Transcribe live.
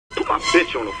my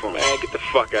bitch on the phone. Man, get the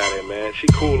fuck out of here, man. She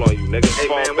cool on you, nigga. Hey,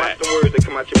 Fall man, back. watch the words that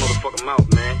come out your motherfucking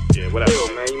mouth, man. Yeah, whatever.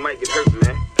 Real, man. You might get hurt,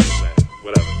 man. Hey, man,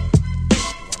 whatever. You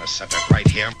wanna set that right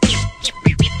here?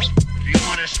 You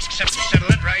wanna settle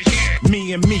it right here?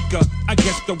 Me and Mika,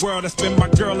 against the world, that's been my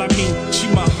girl, I mean. She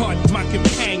my heart, my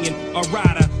companion, a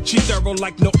rider. She thorough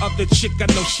like no other chick, I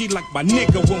know she like my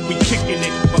nigga when we kicking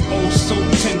it. But oh, so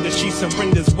tender, she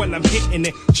surrenders when I'm hitting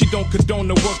it. She don't condone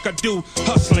the work I do,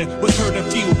 hustling was heard a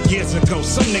few years ago.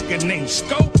 Some nigga named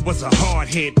Scope was a hard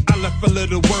hit. I left a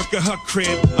little work at her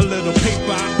crib, a little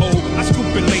paper I owe. I scoop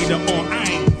it later on, I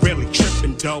ain't really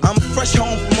tripping though. I'm fresh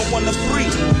home from a 1 to 3.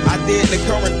 I did the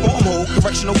current Farmhold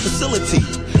Correctional Facility.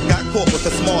 Got caught with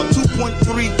a small 2.3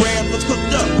 grams of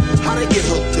cooked up. How they get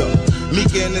hooked up?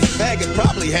 Mika and this faggot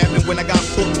probably happened when I got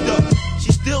hooked up.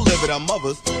 She still live at her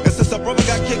mother's, and since her brother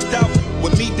got kicked out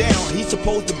with me down, he's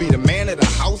supposed to be the man of the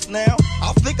house now.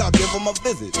 I think I'll give him a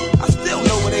visit. I still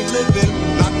know where they live in.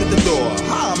 Knocked at the door.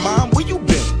 Hi, mom, where you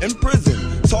been? In prison.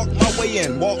 Talked my way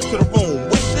in, walked to the room.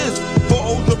 What's this?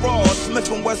 4 Gerard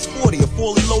Smith and West 40, a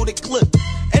fully loaded clip.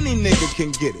 Any nigga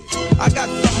can get it. I got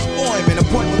something for him, an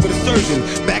appointment with a surgeon.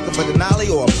 Back of a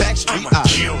Denali or a backstreet I'ma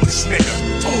kill this nigga.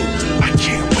 Oh, I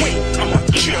can't wait. I'ma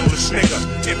kill this nigga.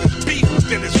 If it's beef,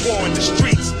 then it's war in the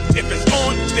streets. If it's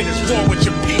on, then it's war with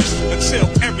your peeps. Until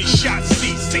every shot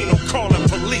cease, ain't no calling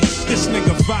police. This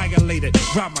nigga violated,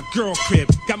 robbed my girl crib.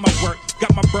 Got my work,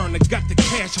 got my burner, got the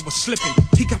cash, I was slipping.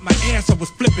 He got my ass, I was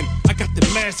flipping. I got the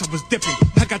mask, I was dipping.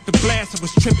 I got the blast, I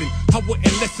was tripping. I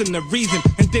wouldn't listen to reason,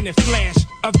 and then it flashed.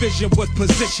 A vision was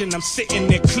positioned, I'm sitting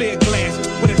there clear glass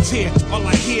with a tear. All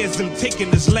I hear is him taking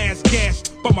his last gas.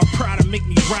 But my pride to make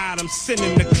me ride, I'm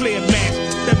sending the clear mask.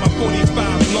 Then my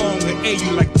 45 long and air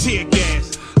you like tear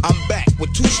gas. I'm back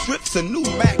with 2 strips, a new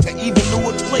Mac, an even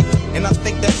newer click. And I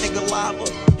think that nigga Lava,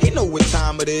 he know what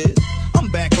time it is. I'm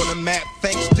back on the map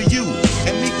thanks to you.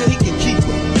 And Mika, he can keep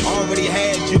her. Already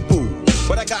had your boo.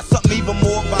 But I got something even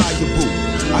more valuable.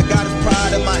 I got his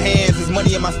pride in my hands, his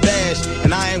money in my stash.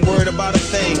 And I ain't worried about a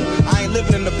thing. I ain't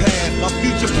living in the past. My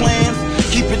future plans,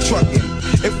 keep it trucking.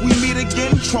 If we meet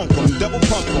again, trunk 'em, double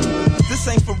pump 'em. This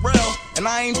ain't for real, and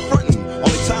I ain't frontin'.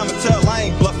 Only time to tell, I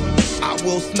ain't bluffing. I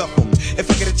will snuff 'em if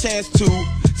I get a chance to.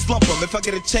 Slump 'em if I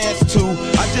get a chance to.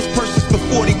 I just purchased the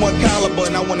 41 caliber,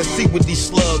 and I wanna see what these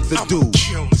slugs will do. I'ma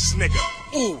kill this nigga.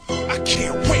 Ooh, I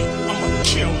can't wait. I'ma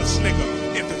kill this nigga.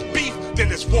 If it's beef,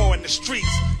 then it's war in the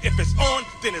streets. If it's on,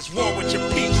 then it's war with your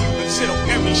peeps. Until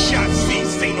every shot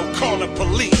cease, ain't no calling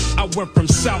police. I went from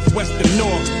southwest to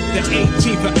north, the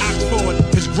 18th of Oxford.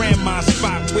 His grandma's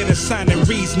spot where the sign and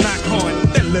reads knock hard.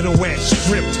 That little ass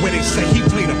strip where they say he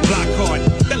played a block hard.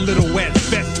 That little ass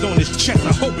vest on his chest,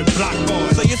 I hope it block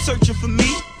hard. So you're searching for me?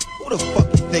 Who the fuck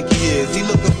you think he is? He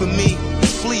looking for me?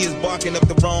 His flea is barking up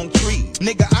the wrong tree.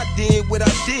 Nigga, I did what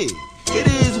I did. It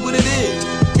is what it is.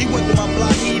 He went to my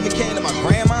block, he even came to my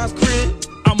grandma's crib.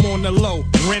 I'm on the low,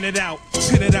 rent it out,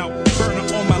 tin it out, burner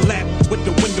on my lap with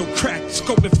the window cracked,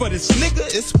 scoping for this Nigga,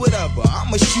 it's whatever.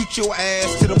 I'ma shoot your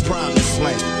ass to the promised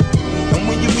land. And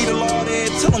when you meet a law there,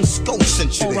 tell him Scope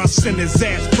sent you or there. I'll send his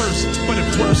ass first. But if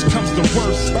worse comes to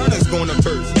worse, Burner's gonna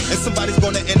burst, and somebody's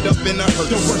gonna end up in a hearse.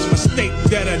 the worst mistake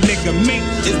that a nigga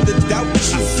makes is to doubt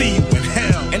I you. see you in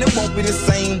hell. And it won't be the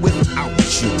same without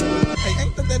you. Hey,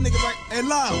 ain't that nigga right? Hey,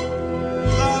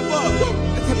 Live up.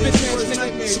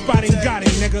 Spotty got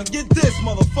it, nigga. Get this,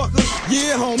 motherfucker.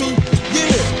 Yeah, homie.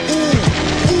 Yeah. Ooh.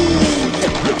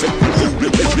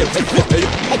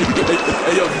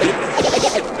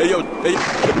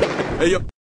 Hey yo,